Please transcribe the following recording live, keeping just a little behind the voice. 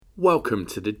Welcome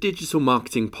to the Digital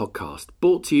Marketing Podcast,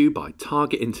 brought to you by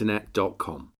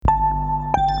targetinternet.com.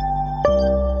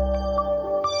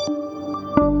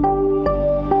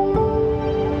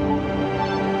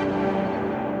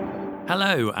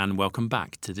 Hello and welcome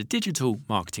back to the Digital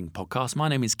Marketing Podcast. My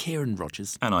name is Kieran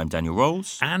Rogers. And I'm Daniel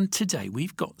Rolls. And today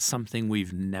we've got something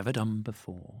we've never done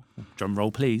before. Drum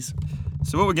roll, please.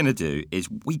 So what we're going to do is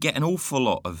we get an awful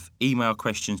lot of email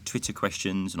questions, Twitter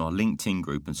questions, and our LinkedIn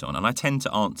group and so on. And I tend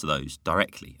to answer those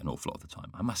directly an awful lot of the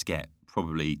time. I must get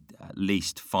probably at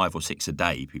least 5 or 6 a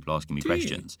day, people asking me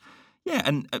questions. Yeah,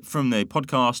 and from the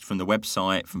podcast, from the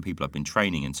website, from people I've been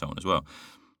training and so on as well.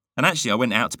 And actually, I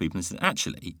went out to people and said,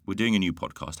 actually, we're doing a new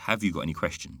podcast. Have you got any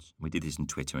questions? We did this on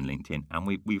Twitter and LinkedIn, and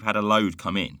we've had a load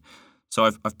come in. So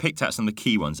I've picked out some of the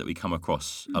key ones that we come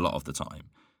across a lot of the time.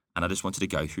 And I just wanted to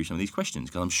go through some of these questions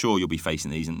because I'm sure you'll be facing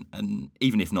these. And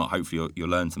even if not, hopefully you'll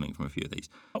learn something from a few of these.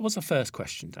 What was the first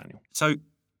question, Daniel? So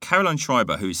Caroline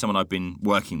Schreiber, who is someone I've been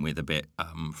working with a bit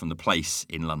from The Place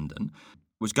in London,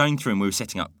 was going through and we were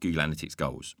setting up Google Analytics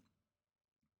goals.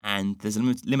 And there's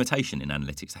a limitation in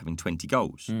analytics having 20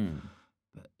 goals.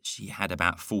 But she had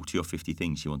about 40 or 50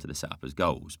 things she wanted to set up as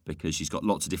goals because she's got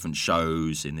lots of different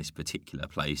shows in this particular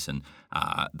place and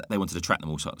they wanted to track them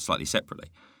all slightly separately.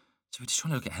 So we're just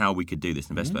trying to look at how we could do this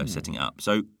and the best way of setting it up.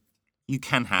 So you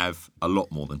can have a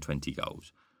lot more than 20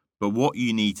 goals. But what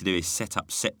you need to do is set up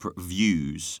separate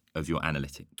views of your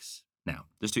analytics. Now,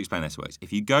 just to explain how this works,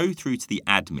 if you go through to the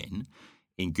admin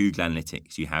in Google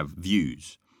Analytics, you have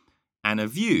views. And a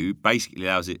view basically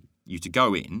allows you to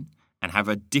go in and have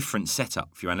a different setup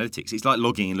for your analytics. It's like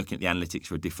logging and looking at the analytics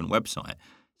for a different website.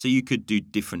 So you could do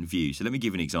different views. So let me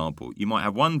give you an example. You might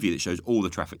have one view that shows all the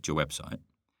traffic to your website.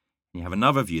 And you have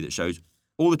another view that shows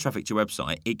all the traffic to your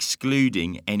website,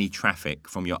 excluding any traffic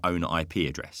from your own IP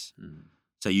address.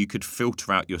 So you could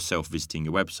filter out yourself visiting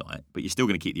your website, but you're still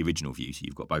going to keep the original view, so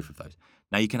you've got both of those.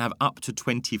 Now you can have up to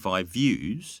 25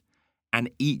 views, and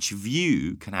each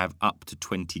view can have up to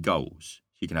 20 goals.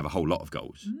 You can have a whole lot of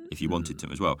goals if you wanted to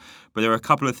as well. But there are a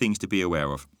couple of things to be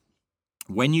aware of.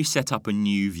 When you set up a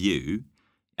new view,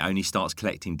 it only starts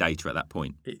collecting data at that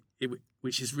point.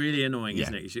 Which is really annoying,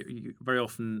 isn't it? Very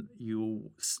often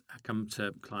you'll come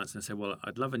to clients and say, well,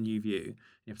 I'd love a new view.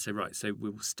 You have to say, right, so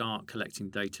we'll start collecting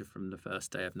data from the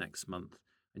first day of next month,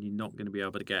 and you're not going to be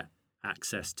able to get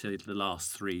access to the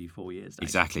last 3-4 years. Data.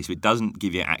 Exactly. So it doesn't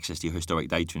give you access to your historic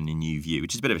data in a new view,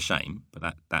 which is a bit of a shame,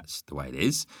 but that's the way it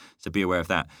is. So be aware of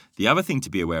that. The other thing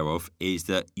to be aware of is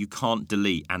that you can't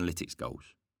delete analytics goals,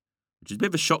 which is a bit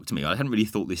of a shock to me. I hadn't really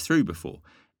thought this through before.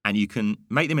 And you can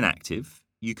make them inactive,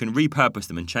 you can repurpose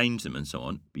them and change them and so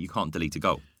on, but you can't delete a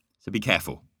goal. So be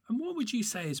careful. And what would you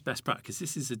say is best practice?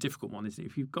 This is a difficult one, isn't it?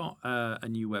 If you've got a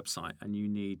new website and you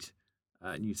need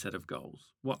a new set of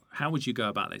goals, how would you go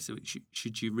about this? So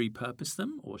should you repurpose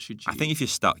them or should you? I think if you're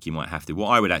stuck, you might have to. What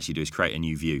I would actually do is create a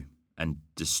new view and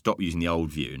just stop using the old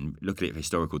view and look at it for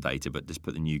historical data, but just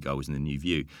put the new goals in the new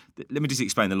view. Let me just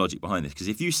explain the logic behind this, because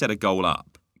if you set a goal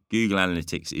up, Google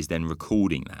Analytics is then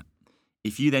recording that.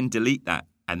 If you then delete that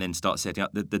and then start setting up,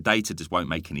 the data just won't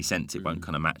make any sense. It won't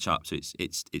kind of match up. So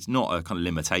it's not a kind of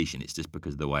limitation. It's just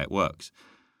because of the way it works.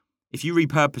 If you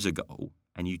repurpose a goal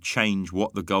and you change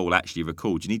what the goal actually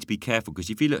records, you need to be careful,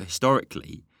 because if you look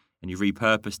historically and you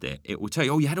repurposed it, it will tell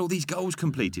you, oh, you had all these goals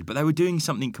completed, but they were doing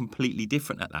something completely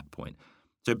different at that point.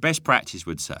 So best practice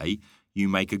would say you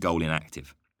make a goal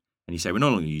inactive. And you say, we're no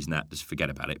longer using that, just forget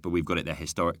about it, but we've got it there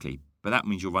historically. But that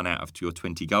means you'll run out of your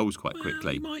 20 goals quite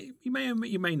quickly. You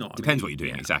may not. Depends what you're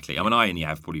doing, exactly. I mean, I only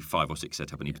have probably 5 or 6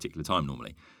 set up at any particular time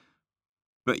normally.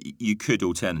 But you could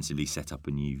alternatively set up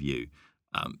a new view.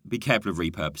 Be careful of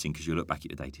repurposing, because you'll look back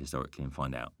at your data historically and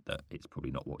find out that it's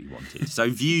probably not what you wanted. So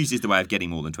views is the way of getting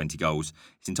more than 20 goals.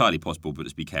 It's entirely possible, but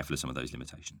just be careful of some of those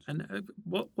limitations. And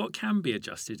what can be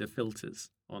adjusted are filters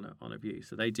on a view.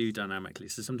 So they do dynamically.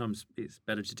 So sometimes it's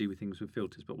better to do with things with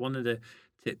filters. But one of the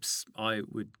tips I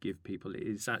would give people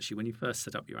is actually when you first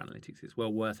set up your analytics, it's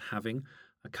well worth having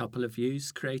a couple of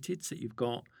views created so you've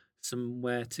got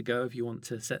somewhere to go if you want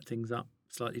to set things up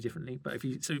slightly differently. But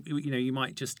you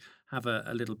might just have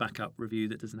a little backup review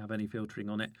that doesn't have any filtering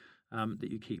on it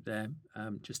that you keep there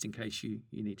just in case you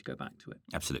need to go back to it.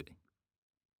 Absolutely.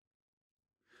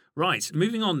 Right,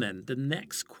 moving on then. The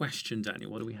next question,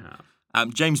 Daniel, what do we have?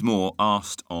 James Moore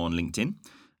asked on LinkedIn,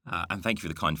 and thank you for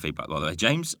the kind feedback, by the way,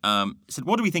 James, said,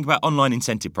 what do we think about online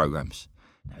incentive programs?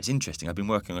 Now, it's interesting. I've been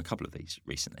working on a couple of these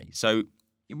recently. So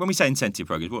when we say incentive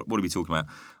programs, what are we talking about?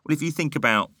 Well, if you think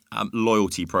about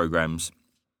loyalty programs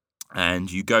and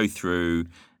you go through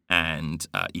and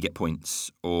you get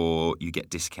points or you get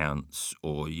discounts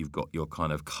or you've got your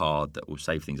kind of card that will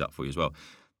save things up for you as well,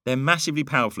 They're massively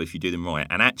powerful if you do them right,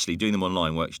 and actually doing them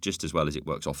online works just as well as it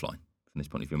works offline from this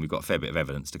point of view, and we've got a fair bit of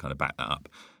evidence to kind of back that up.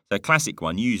 So a classic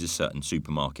one, you use a certain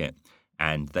supermarket,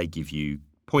 and they give you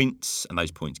points, and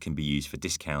those points can be used for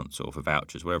discounts or for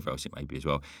vouchers, wherever else it may be as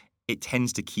well. It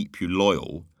tends to keep you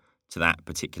loyal to that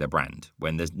particular brand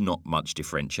when there's not much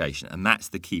differentiation, and that's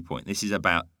the key point. This is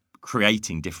about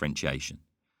creating differentiation.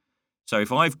 So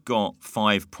if I've got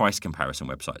 5 price comparison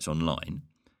websites online,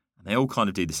 and they all kind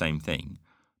of do the same thing,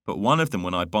 but one of them,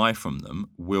 when I buy from them,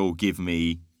 will give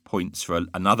me points for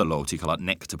another loyalty card, like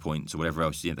Nectar points or whatever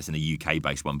else. That's in a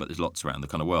UK-based one, but there's lots around the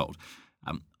kind of world.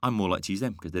 I'm more likely to use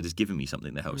them because they're just giving me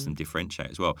something that helps them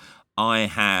differentiate as well. I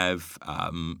have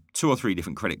 2 or 3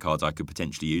 different credit cards I could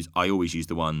potentially use. I always use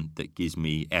the one that gives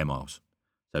me air miles.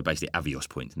 So basically Avios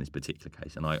points in this particular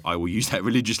case. And I will use that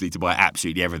religiously to buy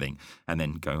absolutely everything and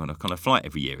then go on a kind of flight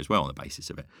every year as well on the basis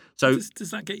of it. So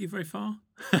Does that get you very far?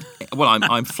 well,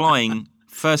 I'm flying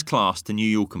first class to New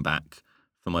York and back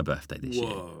for my birthday this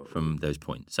year from those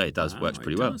points. So it does works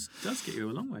pretty well. It does get you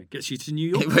a long way. Gets you to New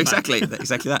York. Exactly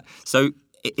that. So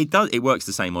it works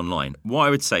the same online. What I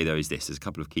would say though is this: there's a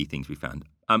couple of key things we found.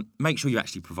 Make sure you're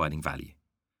actually providing value.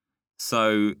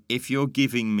 So if you're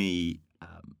giving me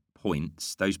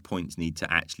points, those points need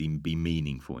to actually be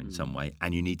meaningful in some way,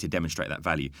 and you need to demonstrate that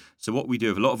value. So what we do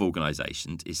with a lot of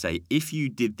organisations is say, if you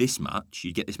did this much,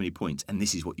 you'd get this many points, and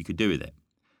this is what you could do with it.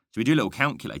 So we do a little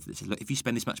calculator that says, look, if you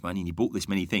spend this much money and you bought this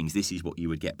many things, this is what you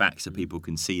would get back, so people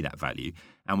can see that value,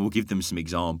 and we'll give them some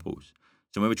examples.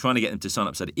 So when we're trying to get them to sign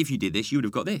up, so that if you did this, you would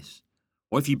have got this.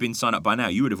 Or if you've been signed up by now,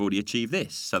 you would have already achieved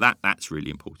this. So that's really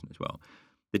important as well.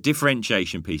 The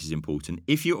differentiation piece is important.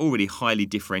 If you're already highly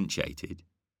differentiated,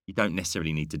 you don't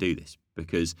necessarily need to do this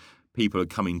because people are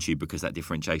coming to you because that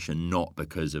differentiation, not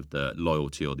because of the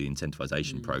loyalty or the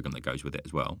incentivization program that goes with it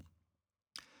as well.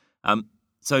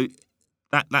 So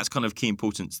that's kind of key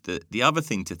importance. The other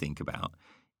thing to think about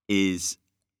is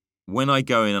when I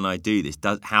go in and I do this,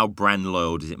 how brand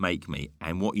loyal does it make me?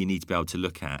 And what you need to be able to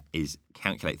look at is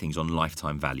calculate things on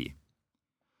lifetime value.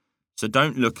 So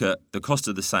don't look at the cost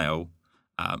of the sale,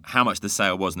 how much the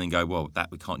sale was, and then go, well,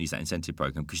 we can't use that incentive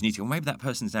program, because you need to go, maybe that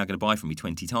person's now going to buy from me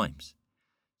 20 times.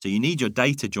 So you need your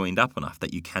data joined up enough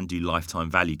that you can do lifetime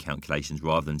value calculations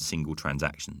rather than single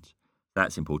transactions.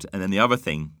 That's important. And then the other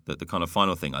thing, the kind of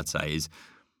final thing I'd say is,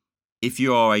 if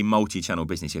you are a multi-channel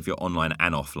business, if you're online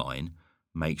and offline,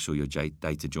 make sure your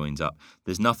data joins up.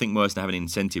 There's nothing worse than having an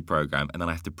incentive program and then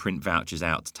I have to print vouchers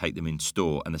out to take them in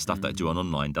store, and the stuff that I do on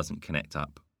online doesn't connect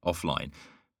up offline.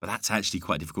 But that's actually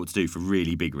quite difficult to do for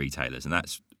really big retailers, and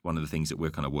that's one of the things that we're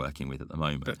kind of working with at the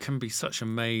moment. But it can be such a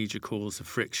major cause of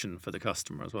friction for the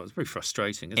customer as well. It's very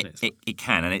frustrating, isn't it? It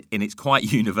can, and it's quite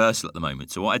universal at the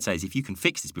moment. So what I'd say is, if you can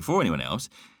fix this before anyone else,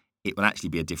 it will actually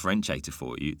be a differentiator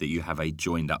for you that you have a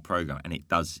joined-up program, and it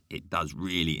does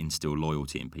really instill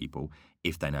loyalty in people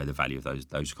if they know the value of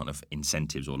those kind of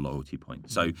incentives or loyalty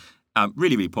points. So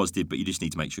really, really positive, but you just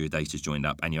need to make sure your data's joined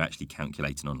up and you're actually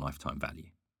calculating on lifetime value.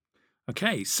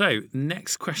 Okay, so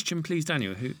next question, please,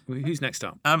 Daniel. Who's next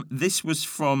up? This was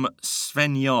from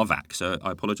Sven Jarvak, so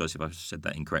I apologise if I said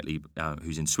that incorrectly,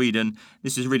 who's in Sweden.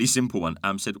 This is a really simple one.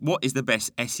 Said, what is the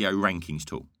best SEO rankings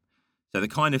tool? So the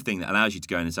kind of thing that allows you to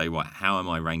go in and say, right, how am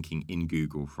I ranking in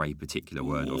Google for a particular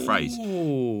word or phrase?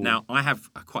 Now, I have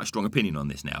quite a strong opinion on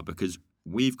this now because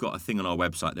we've got a thing on our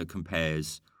website that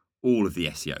compares all of the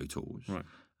SEO tools. Right.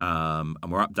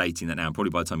 And we're updating that now. And probably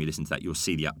by the time you listen to that, you'll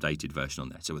see the updated version on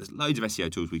there. So there's loads of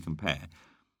SEO tools we compare.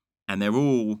 And they're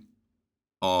all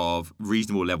of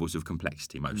reasonable levels of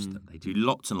complexity, most of them. They do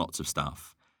lots and lots of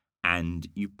stuff. And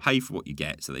you pay for what you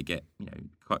get. So they get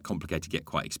quite complicated, get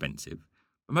quite expensive.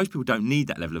 But most people don't need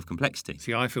that level of complexity.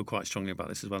 See, I feel quite strongly about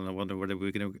this as well, and I wonder whether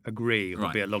we're going to agree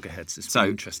or be at loggerheads. It's so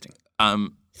interesting.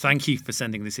 Thank you for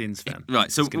sending this in, Sven. Right,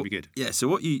 so it's going to be good. Yeah, so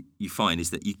what you find is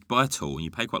that you buy a tool and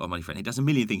you pay quite a lot of money for it, and it does a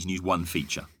million things and use one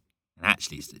feature. And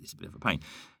actually, it's a bit of a pain.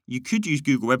 You could use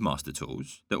Google Webmaster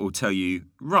Tools that will tell you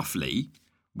roughly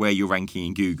where you're ranking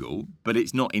in Google, but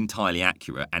it's not entirely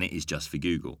accurate, and it is just for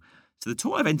Google. So the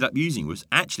tool I've ended up using was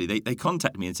actually, they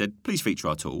contacted me and said, please feature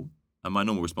our tool. And my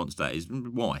normal response to that is,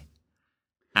 why?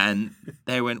 And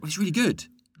they went, well, it's really good.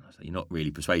 I was like, you're not really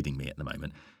persuading me at the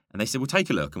moment. And they said, well, take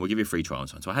a look and we'll give you a free trial and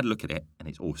so on. So I had a look at it and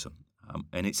it's awesome.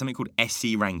 And it's something called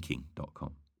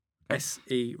seranking.com. Okay?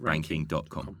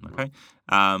 seranking.com. Okay.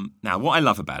 Now, what I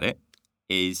love about it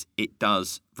is it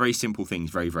does very simple things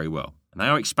very, very well. And they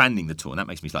are expanding the tool, and that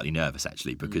makes me slightly nervous,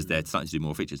 actually, because they're starting to do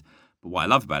more features. But what I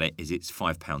love about it is it's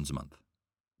 £5 a month.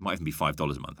 Might even be $5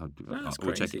 a month.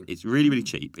 I'll check it. It's really, really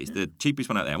cheap. It's the cheapest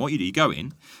one out there. And what you do, you go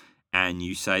in and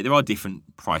you say, there are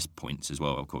different price points as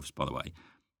well, of course, by the way.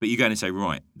 But you go in and say,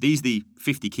 right, these are the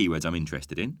 50 keywords I'm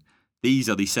interested in. These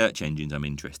are the search engines I'm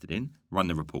interested in. Run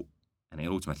the report. And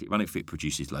it'll automatically run it. If it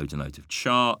produces loads and loads of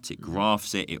charts, it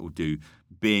graphs it, it will do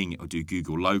Bing, it will do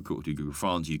Google Local, it will do Google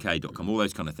France, UK.com, all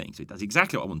those kind of things. So it does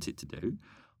exactly what I want it to do.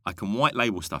 I can white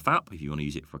label stuff up if you want to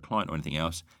use it for a client or anything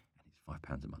else. And it's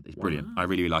 £5 a month. It's brilliant. I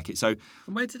really, really like it. So,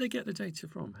 and where do they get the data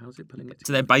from? How's it pulling it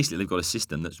together? So they've got a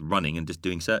system that's running and just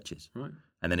doing searches. Right.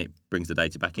 And then it brings the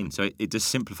data back in. So it just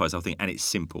simplifies the whole thing, and it's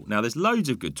simple. Now, there's loads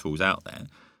of good tools out there,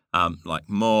 like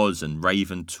Moz and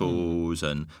Raven Tools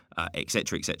and et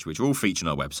cetera, which are all featured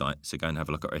on our website. So go and have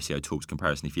a look at our SEO tools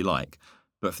comparison if you like.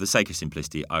 But for the sake of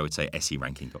simplicity, I would say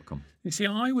seranking.com. You see,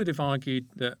 I would have argued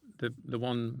that the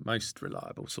one most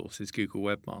reliable source is Google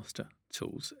Webmaster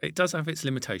Tools. It does have its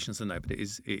limitations, I know, but it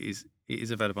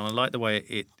is available. And I like the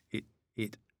way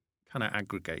it kind of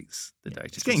aggregates the data.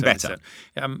 It's getting better.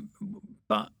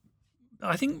 But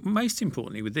I think most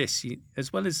importantly with this,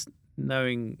 as well as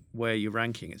knowing where you're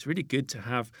ranking, it's really good to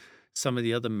have some of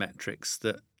the other metrics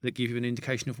that give you an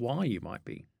indication of why you might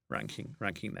be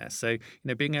ranking there. So,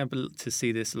 being able to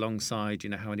see this alongside,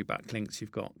 how many backlinks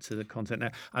you've got to the content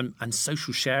there, and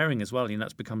social sharing as well.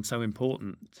 That's become so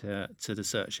important to the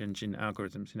search engine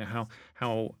algorithms.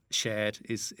 How shared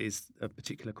is a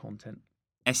particular content.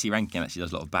 SE Ranking actually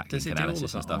does a lot of backlink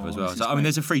analysis and stuff as well. So, great.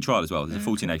 there's a free trial as well. There's a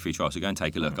 14-day free trial, so go and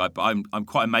take a look. Right. I'm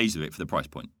quite amazed with it for the price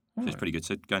point. So Right. It's pretty good.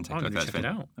 So go and take a look at check it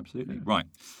out. Absolutely. Yeah. Right.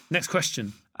 Next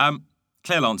question.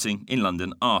 Claire Lancing in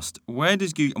London asked, where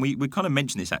does Google, and we kind of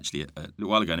mentioned this actually a little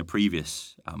while ago in a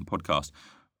previous podcast,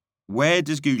 where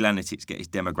does Google Analytics get its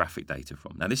demographic data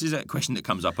from? Now, this is a question that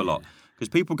comes up a lot because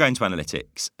people go into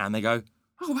analytics and they go,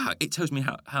 oh, wow, it tells me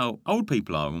how old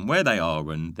people are and where they are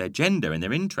and their gender and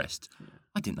their interests.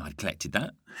 I didn't know I'd collected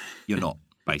that. You're not,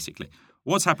 basically.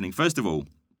 What's happening? First of all,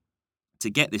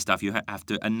 to get this stuff, you have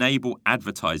to enable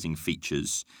advertising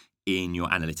features in your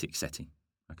analytics setting.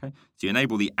 Okay, so you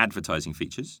enable the advertising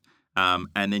features,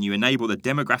 and then you enable the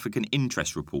demographic and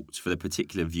interest reports for the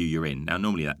particular view you're in. Now,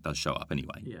 normally that does show up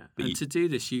anyway. Yeah, but to do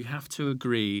this, you have to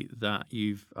agree that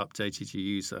you've updated your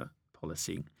user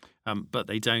policy, but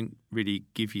they don't really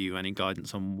give you any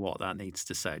guidance on what that needs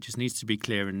to say. It just needs to be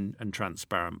clear and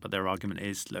transparent. But their argument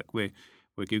is, look, we're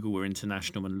Google, we're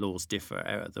international and laws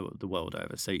differ the world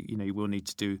over. So, you will need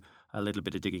to do a little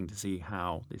bit of digging to see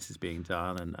how this is being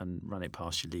done and run it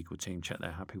past your legal team, check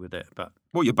they're happy with it. But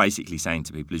what you're basically saying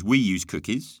to people is we use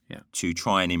cookies to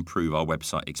try and improve our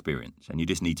website experience. And you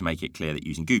just need to make it clear that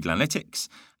using Google Analytics,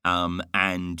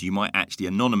 and you might actually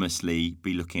anonymously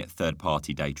be looking at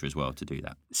third-party data as well to do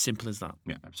that. Simple as that.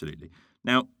 Yeah, absolutely.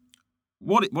 Now,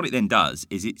 what it then does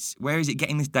is where is it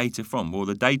getting this data from? Well,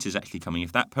 the data is actually coming.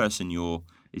 If that person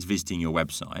is visiting your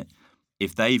website,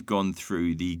 if they've gone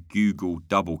through the Google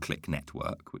DoubleClick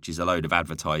network, which is a load of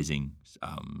advertising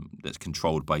that's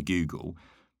controlled by Google,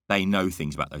 they know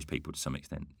things about those people to some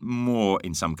extent. More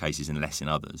in some cases and less in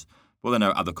others. Well, they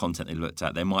know other content they looked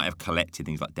at. They might have collected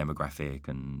things like demographic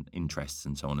and interests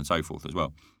and so on and so forth as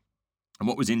well. And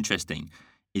what was interesting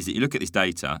is that you look at this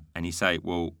data and you say,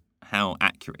 well, how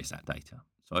accurate is that data?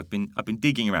 So I've been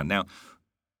digging around. Now,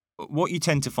 what you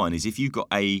tend to find is if you've got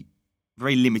a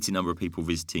very limited number of people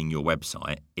visiting your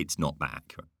website, it's not that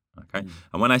accurate. Okay.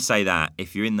 And when I say that,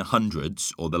 if you're in the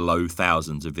hundreds or the low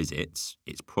thousands of visits,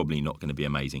 it's probably not going to be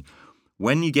amazing.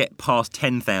 When you get past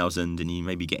 10,000 and you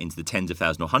maybe get into the tens of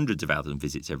thousands or hundreds of thousands of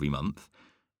visits every month,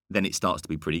 then it starts to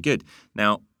be pretty good.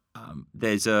 Now,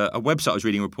 there's a website I was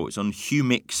reading reports on,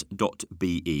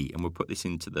 humix.be, and we'll put this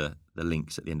into the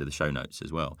links at the end of the show notes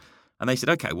as well. And they said,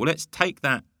 okay, well, let's take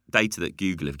that data that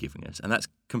Google have given us and let's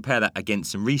compare that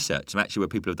against some research, actually where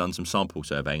people have done some sample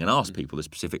surveying and asked people the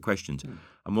specific questions.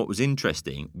 And what was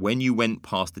interesting, when you went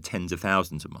past the tens of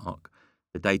thousands of mark,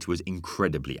 the data was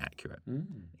incredibly accurate.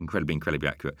 Incredibly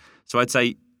accurate. So I'd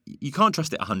say you can't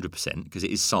trust it 100% because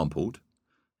it is sampled.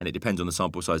 And it depends on the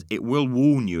sample size. It will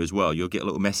warn you as well. You'll get a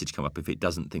little message come up if it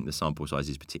doesn't think the sample size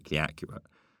is particularly accurate.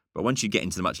 But once you get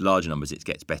into the much larger numbers, it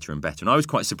gets better and better. And I was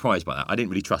quite surprised by that. I didn't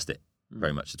really trust it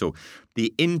very much at all.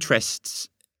 The interests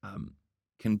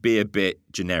can be a bit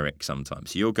generic sometimes.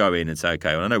 So you'll go in and say,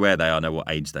 okay, well, I know where they are, I know what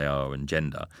age they are and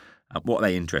gender. What are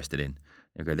they interested in?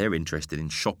 You go, they're interested in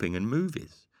shopping and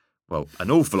movies. Well, an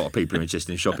awful lot of people are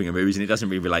interested in shopping and movies, and it doesn't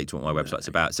really relate to what my website's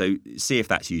about. So see if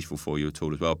that's useful for you at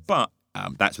all as well. But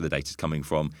that's where the data's coming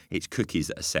from. It's cookies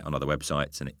that are set on other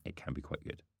websites, and it can be quite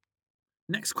good.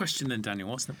 Next question then, Daniel.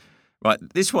 What's the... Right,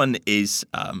 this one is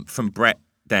from Brett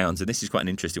letdowns, and this is quite an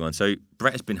interesting one. So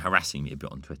Brett has been harassing me a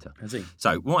bit on Twitter. Has he?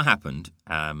 So what happened,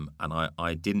 and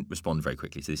I didn't respond very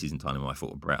quickly, so this isn't entirely my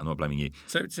fault, Brett. I'm not blaming you.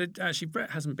 So actually,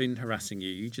 Brett hasn't been harassing you.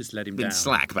 You just let him Been down.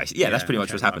 slack, basically. Yeah, that's pretty much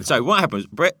okay, what's happened. right. So what happened was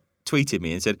Brett tweeted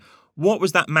me and said, "What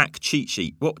was that Mac cheat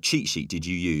sheet? What cheat sheet did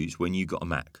you use when you got a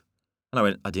Mac?" And I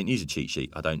went, "I didn't use a cheat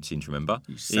sheet. I don't seem to remember."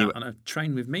 You sat on a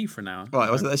train with me for an hour. Right,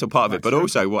 that's all part of it. But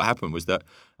also what happened was that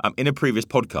in a previous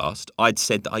podcast, I'd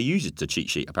said that I used a cheat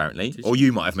sheet, apparently. Or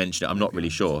you might have mentioned it. I'm not really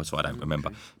sure, so I don't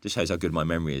remember. Just shows how good my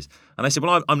memory is. And I said,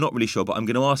 well, I'm not really sure, but I'm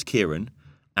going to ask Kieran,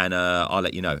 and I'll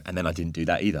let you know. And then I didn't do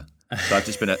that either. So I've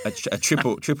just been a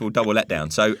triple double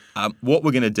letdown. So what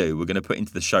we're going to do, we're going to put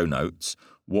into the show notes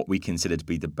what we consider to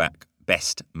be the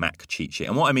best Mac cheat sheet.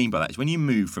 And what I mean by that is when you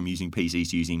move from using PCs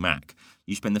to using Mac,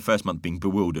 you spend the first month being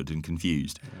bewildered and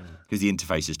confused because the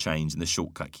interface has changed and the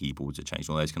shortcut keyboards have changed,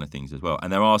 all those kind of things as well.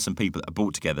 And there are some people that have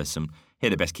brought together here are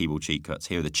the best keyboard cheat cuts,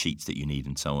 here are the cheats that you need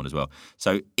and so on as well.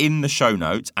 So in the show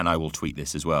notes, and I will tweet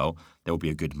this as well, there will be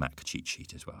a good Mac cheat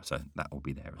sheet as well. So that will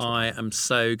be there as well. I am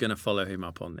so going to follow him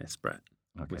up on this, Brett.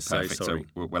 Okay, We're perfect. so sorry.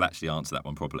 So we'll actually answer that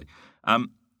one properly.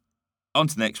 On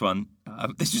to the next one.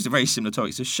 This is a very similar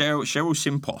topic. So Cheryl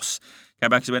Simpos came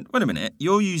back and went, wait a minute,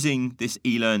 you're using this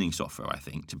e-learning software, I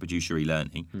think, to produce your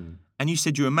e-learning, and you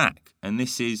said you're a Mac, and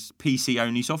this is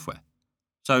PC-only software.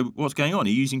 So what's going on? Are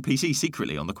you using PC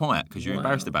secretly on the quiet because you're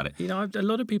embarrassed about it? You know, a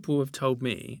lot of people have told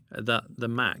me that the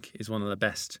Mac is one of the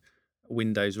best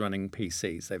Windows-running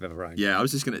PCs they've ever owned. Yeah, I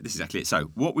was just going to... This is exactly it.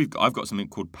 So what I've got something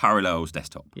called Parallels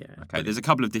Desktop. Yeah. Okay, there's a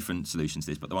couple of different solutions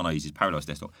to this, but the one I use is Parallels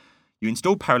Desktop. You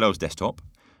install Parallels Desktop.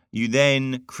 You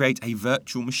then create a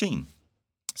virtual machine.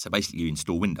 So basically you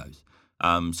install Windows.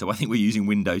 So I think we're using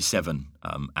Windows 7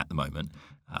 at the moment,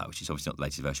 which is obviously not the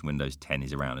latest version. Windows 10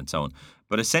 is around and so on.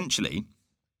 But essentially,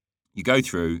 you go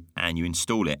through and you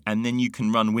install it, and then you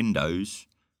can run Windows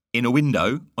in a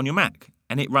window on your Mac.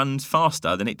 And it runs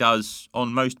faster than it does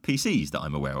on most PCs that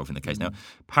I'm aware of in the case. Now,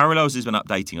 Parallels has been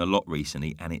updating a lot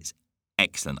recently, and it's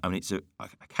excellent. I mean, I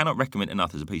cannot recommend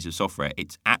enough as a piece of software.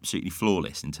 It's absolutely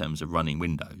flawless in terms of running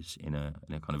Windows in a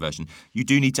kind of version. You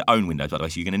do need to own Windows, by the way,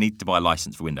 so you're going to need to buy a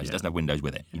license for Windows. It doesn't have Windows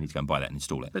with it. You need to go and buy that and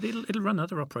install it. But it'll run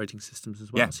other operating systems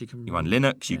as well. Yeah, So you run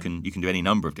Linux. You can do any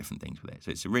number of different things with it.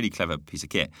 So it's a really clever piece of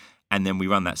kit. And then we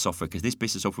run that software because this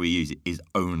piece of software we use is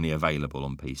only available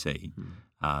on PC,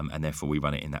 and therefore we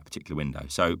run it in that particular window.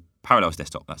 So Parallels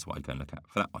Desktop, that's what I'd go and look at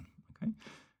for that one. Okay.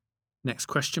 Next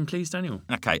question, please, Daniel.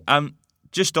 Okay.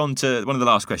 Just on to one of the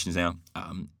last questions now.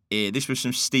 This was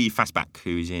from Steve Fastback,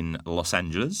 who's in Los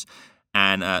Angeles.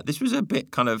 And this was a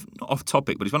bit kind of not off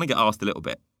topic, but he's going to get asked a little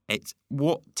bit. It's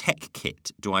what tech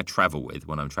kit do I travel with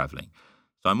when I'm traveling?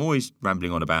 So I'm always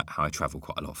rambling on about how I travel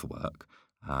quite a lot for work.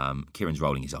 Kieran's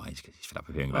rolling his eyes because he's fed up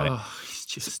of hearing about it.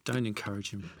 Just don't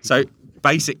encourage him. So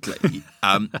basically,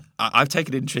 I've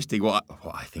taken interesting, what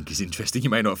I think is interesting. You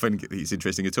may not think it's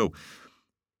interesting at all.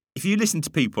 If you listen to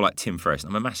people like Tim Ferriss,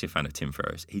 and I'm a massive fan of Tim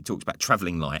Ferriss, he talks about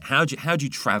travelling light. How do you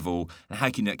travel, and how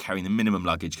can you carry the minimum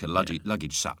luggage? Because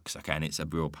luggage sucks, okay, and it's a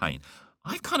real pain.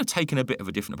 I've kind of taken a bit of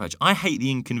a different approach. I hate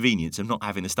the inconvenience of not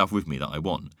having the stuff with me that I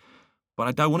want, but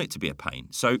I don't want it to be a pain.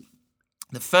 So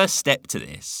the first step to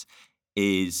this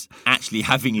is actually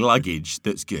having luggage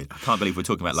that's good. I can't believe we're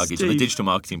talking about luggage on a digital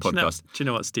marketing podcast. Do you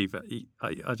know what, Steve?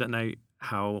 I don't know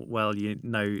how well you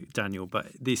know Daniel, but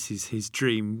this is his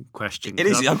dream question. It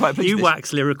is. I'm quite pleased. You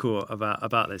wax lyrical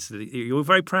about this. You're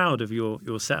very proud of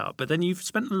your setup, but then you've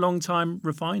spent a long time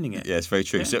refining it. Yeah, it's very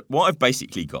true. Yeah. So what I've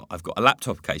basically got, I've got a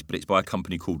laptop case, but it's by a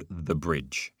company called The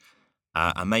Bridge.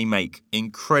 And they make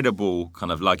incredible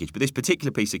kind of luggage. But this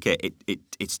particular piece of kit,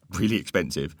 it's really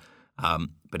expensive.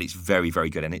 But it's very, very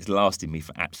good, and it's lasted me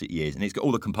for absolute years. And it's got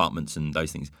all the compartments and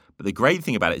those things. But the great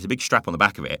thing about it is a big strap on the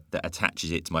back of it that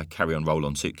attaches it to my carry-on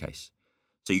roll-on suitcase.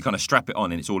 So you kind of strap it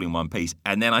on, and it's all in one piece.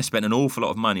 And then I spent an awful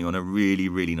lot of money on a really,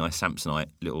 really nice Samsonite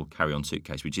little carry-on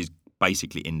suitcase, which is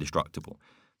basically indestructible.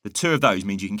 The two of those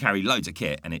means you can carry loads of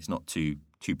kit, and it's not too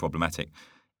problematic.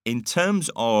 In terms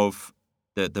of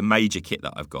the major kit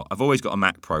that I've always got a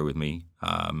Mac Pro with me,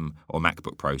 or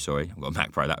MacBook Pro, sorry. I've got a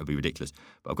Mac Pro, that would be ridiculous.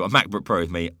 But I've got a MacBook Pro with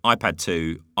me, iPad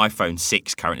 2, iPhone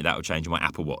 6 currently, that will change, and my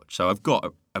Apple Watch. So I've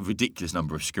got a ridiculous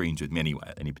number of screens with me anyway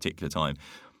at any particular time,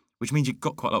 which means you've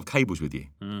got quite a lot of cables with you.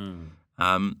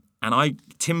 And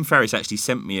Tim Ferriss actually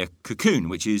sent me a Cocoon,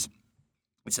 which is,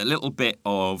 it's a little bit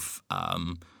of,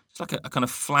 it's like a kind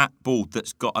of flat board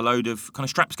that's got a load of kind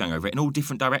of straps going over it in all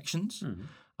different directions.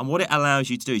 And what it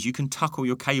allows you to do is you can tuck all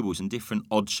your cables and different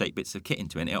odd-shaped bits of kit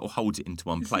into it, and it holds it into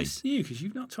one place. This is new, because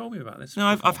you've not told me about this. No,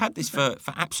 I've had this for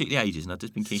absolutely ages, and I've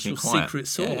just been keeping it quiet. Secret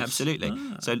sauce. Yeah, absolutely.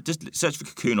 So just search for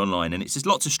Cocoon online, and it's just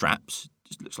lots of straps.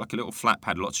 just looks like a little flat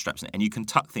pad, lots of straps in it, and you can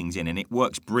tuck things in, and it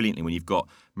works brilliantly when you've got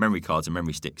memory cards and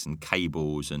memory sticks and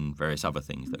cables and various other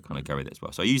things that kind of go with it as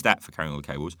well. So I use that for carrying all the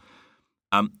cables.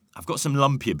 I've got some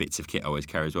lumpier bits of kit I always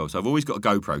carry as well. So I've always got a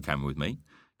GoPro camera with me,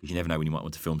 because you never know when you might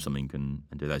want to film something and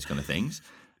do those kind of things.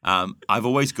 I've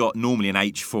always got normally an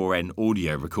H4n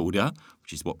audio recorder,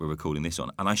 which is what we're recording this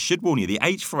on. And I should warn you, the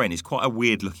H4n is quite a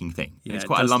weird-looking thing. Yeah, it's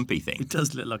quite a lumpy thing. It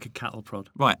does look like a cattle prod.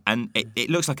 Right, and it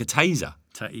looks like a taser.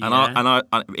 Yeah. And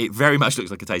it very much looks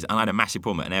like a taser. And I had a massive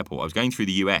problem at an airport. I was going through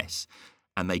the US,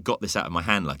 and they got this out of my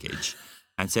hand luggage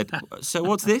and said, so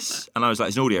what's this? And I was like,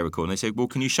 it's an audio recorder. And they said, well,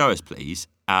 can you show us, please?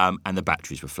 And the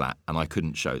batteries were flat, and I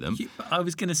couldn't show them. I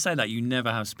was going to say that. You never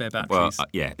have spare batteries. Well,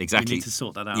 yeah, exactly. You need to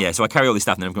sort that out. Yeah, so I carry all this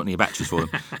stuff, and then I've got any batteries for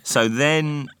them. So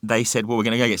then they said, well, we're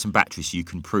going to go get some batteries so you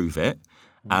can prove it.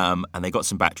 And they got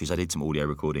some batteries. I did some audio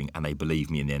recording, and they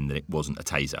believed me in the end that it wasn't a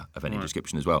taser of any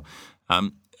description as well.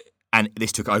 And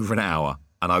this took over an hour,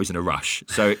 and I was in a rush.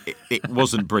 So it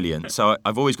wasn't brilliant. So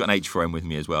I've always got an H4n with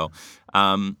me as well.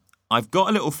 I've got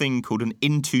a little thing called an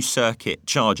into-circuit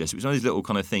charger. So it's one of those little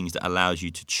kind of things that allows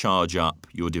you to charge up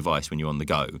your device when you're on the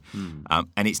go.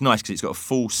 And it's nice because it's got a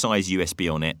full-size USB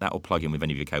on it. That will plug in with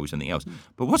any of your cables or anything else.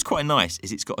 But what's quite nice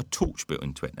is it's got a torch built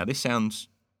into it. Now, this sounds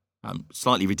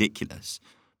slightly ridiculous,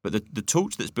 but the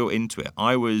torch that's built into it,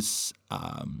 I've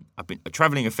been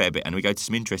travelling a fair bit, and we go to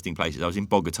some interesting places. I was in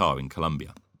Bogota in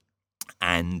Colombia,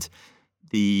 and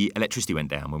the electricity went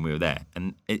down when we were there.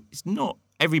 And it's not...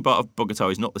 Every part of Bogota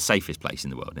is not the safest place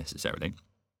in the world necessarily.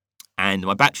 And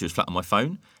my battery was flat on my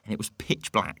phone, and it was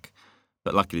pitch black.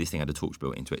 But luckily this thing had a torch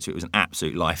built into it, so it was an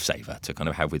absolute lifesaver to kind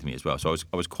of have with me as well. So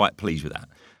I was quite pleased with that.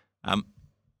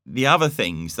 The other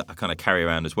things that I kind of carry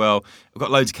around as well, I've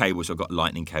got loads of cables. So I've got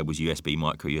lightning cables, USB,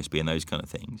 micro USB, and those kind of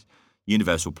things.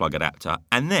 Universal plug adapter.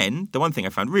 And then the one thing I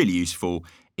found really useful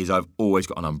is I've always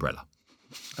got an umbrella.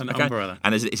 An umbrella.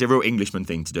 And it's a real Englishman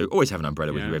thing to do. Always have an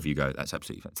umbrella with you wherever you go. That's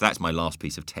absolutely fine. So that's my last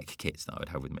piece of tech kit that I would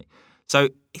have with me. So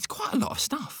it's quite a lot of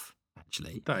stuff,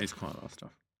 actually. That is quite a lot of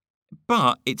stuff.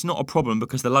 But it's not a problem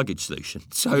because the luggage solution.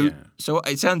 So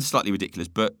it sounds slightly ridiculous,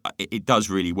 but it does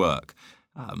really work.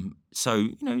 So,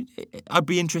 I'd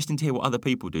be interested to hear what other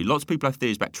people do. Lots of people have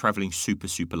theories about travelling super,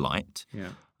 super light.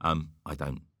 Yeah. I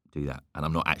don't do that. And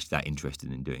I'm not actually that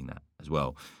interested in doing that as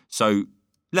well. So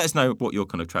let us know what you're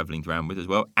kind of travelling around with as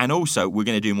well. And also, we're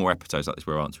going to do more episodes like this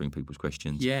where we're answering people's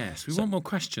questions. Yes, we want more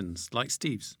questions, like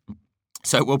Steve's.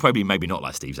 So we'll probably maybe not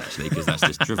like Steve's, actually, because that's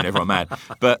just driven everyone mad.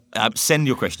 But send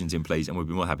your questions in, please, and we'll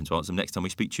be more happy to answer them next time we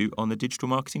speak to you on the Digital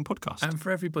Marketing Podcast. And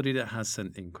for everybody that has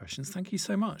sent in questions, thank you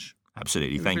so much.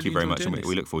 Absolutely. Thank you very much. And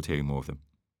we look forward to hearing more of them.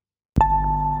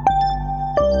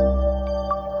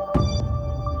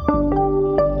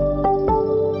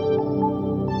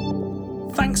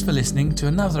 Thanks for listening to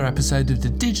another episode of the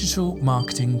Digital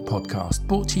Marketing Podcast,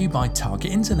 brought to you by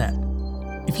Target Internet.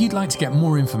 If you'd like to get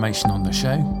more information on the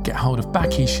show, get hold of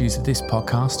back issues of this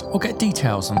podcast, or get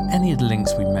details on any of the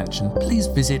links we've mentioned, please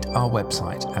visit our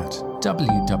website at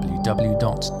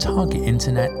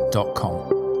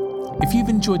www.targetinternet.com. If you've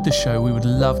enjoyed the show, we would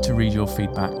love to read your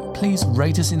feedback. Please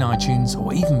rate us in iTunes,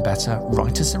 or even better,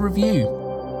 write us a review.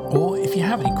 Or if you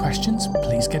have any questions,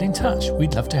 please get in touch.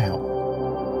 We'd love to help.